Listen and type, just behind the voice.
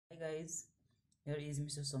guys, here is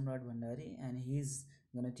Mr. Samrat Bhandari and he's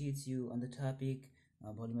gonna teach you on the topic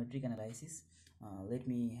volumetric analysis. Let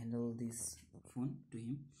me handle this phone to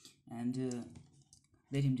him and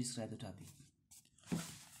let him describe the topic.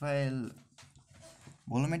 Well,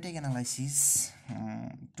 volumetric analysis.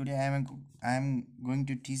 Today I am going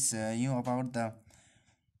to teach you about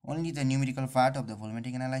only the numerical part of the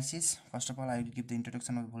volumetric analysis. First of all, I will give the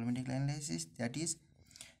introduction of the volumetric analysis. That is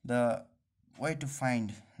the way to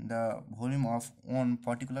find the volume of one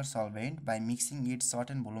particular solvent by mixing its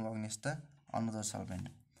certain volume against the another solvent.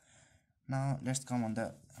 Now let's come on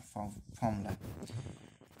the formula.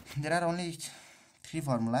 There are only three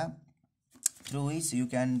formula through which you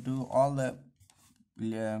can do all the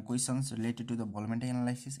questions related to the volumetric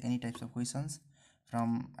analysis, any types of questions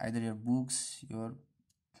from either your books,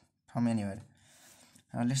 from anywhere.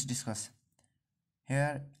 Let's discuss.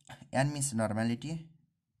 Here N means normality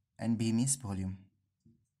and B means volume.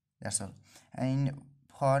 That's all. And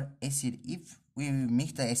for acid, if we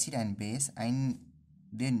mix the acid and base, and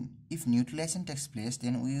then if neutralization takes place,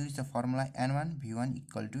 then we use the formula N1 V1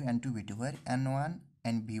 equal to N2 V2, where N1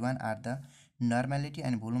 and V1 are the normality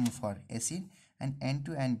and volume for acid, and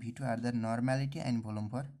N2 and V2 are the normality and volume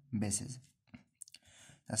for bases.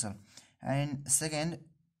 That's all. And second,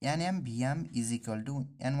 Nm Vm is equal to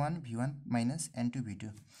N1 V1 minus N2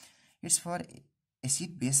 V2. It's for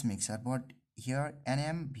acid base mixture, but here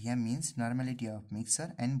Nm Vm means normality of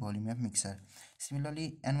mixture and volume of mixture.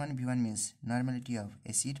 Similarly, N1 V1 means normality of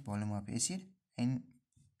acid, volume of acid, and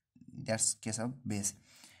that's case of base.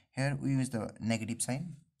 Here we use the negative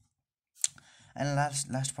sign. And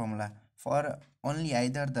last formula for only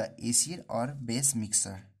either the acid or base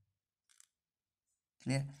mixture.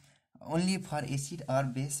 Clear? Only for acid or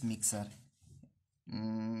base mixture.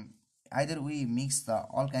 Either we mix the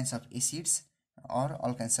all kinds of acids or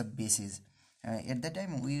all kinds of bases. At that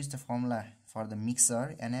time we use the formula for the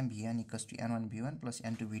mixer NmVn equals to N1V1 plus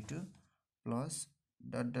N2V2 plus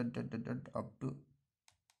dot up to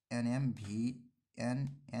NmVn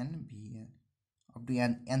up to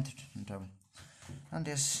nth term. And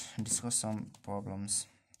let's discuss some problems.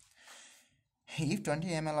 If 20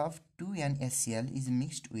 ml of 2NaCl is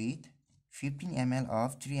mixed with 15 ml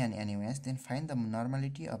of 3NaOH, then find the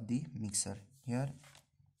normality of the mixture. Here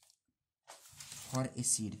for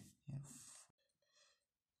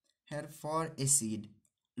acid,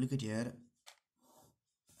 look at here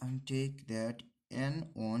and take that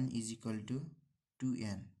N1 is equal to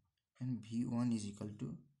 2N and V1 is equal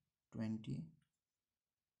to 20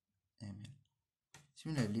 ml.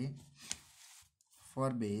 Similarly, for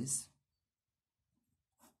base,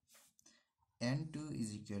 N2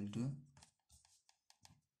 is equal to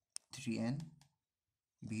 3N,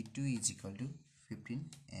 B2 is equal to 15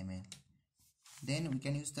 ml. Then we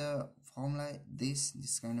can use the formula,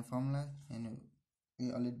 this kind of formula, and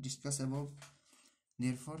we already discussed about.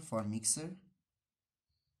 Therefore, for mixer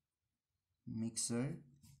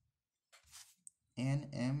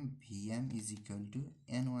NmVm is equal to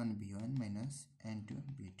N1V1 minus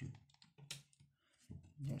N2V2.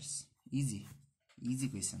 That's easy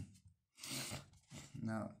question.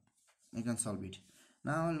 Now we can solve it.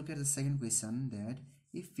 Now look at the second question, that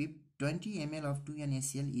if 20 ml of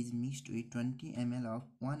 2NaCl is mixed with 20 ml of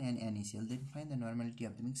 1NaCl, then find the normality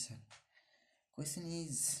of the mixture. Question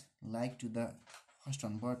is like to the first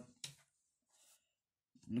one, but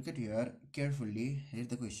look at here carefully. Read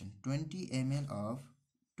the question. 20 ml of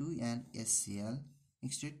 2NaCl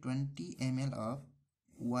mixed with 20 ml of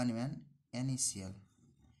 1NaCl.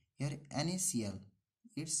 Here NaCl,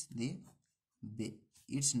 it's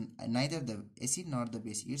neither the acid nor the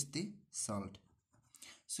base, it's the salt.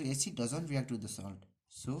 So acid doesn't react with the salt,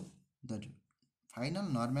 so the final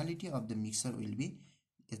normality of the mixture will be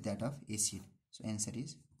that of acid. So answer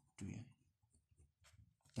is 2N.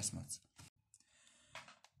 That's much.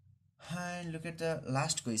 And look at the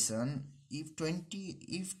last question. If 10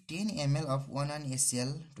 ml of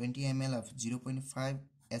 1NaCl, 20 ml of 0.5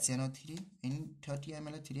 HNO3 and 30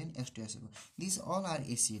 ml of 3N, these all are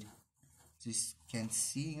acid. This can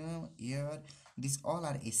see here, these all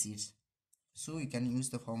are acids, so you can use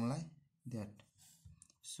the formula that.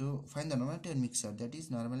 So find the normality of mixture, that is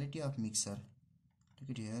normality of mixture. Look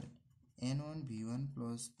at here, N1V1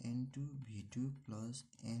 plus N2V2 plus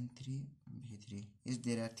N3V3 is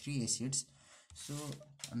there are three acids. So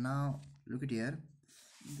now look at here,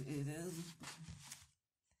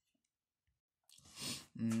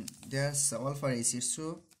 there's all for acids.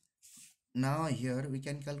 So now here we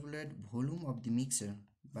can calculate volume of the mixture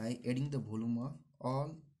by adding the volume of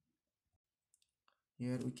all.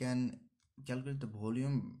 Here we can calculate the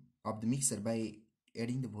volume of the mixture by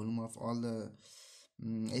adding the volume of all the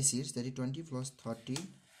acids, that is 20 plus 30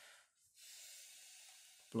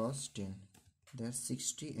 plus 10, that's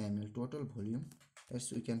 60 ml total volume.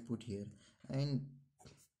 That's we can put here, and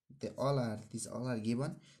these all are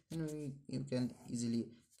given. Then you can easily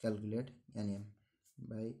calculate nm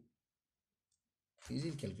by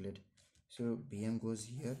easily calculate. So bm goes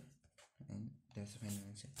here, and that's the final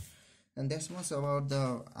answer. And that's much about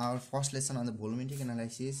the our first lesson on the volumetric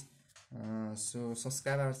analysis. So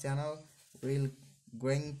subscribe our channel. We'll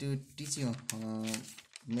going to teach you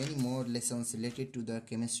many more lessons related to the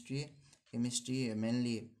chemistry,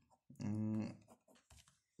 mainly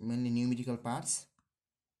mainly numerical parts.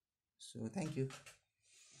 So thank you.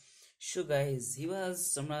 Sure, guys, he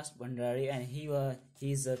was Samrat Bhandari, and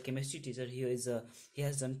he's a chemistry teacher. He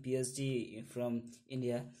has done PhD from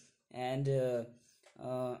India, and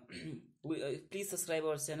please subscribe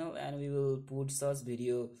our channel, and we will put such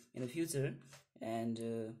video in the future. And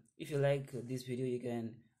if you like this video, you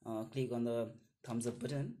can click on the thumbs up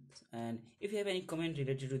button. And if you have any comment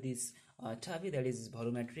related to this topic, that is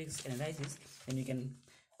volumetrics analysis, then you can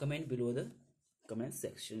comment below the comment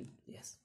section. Yes.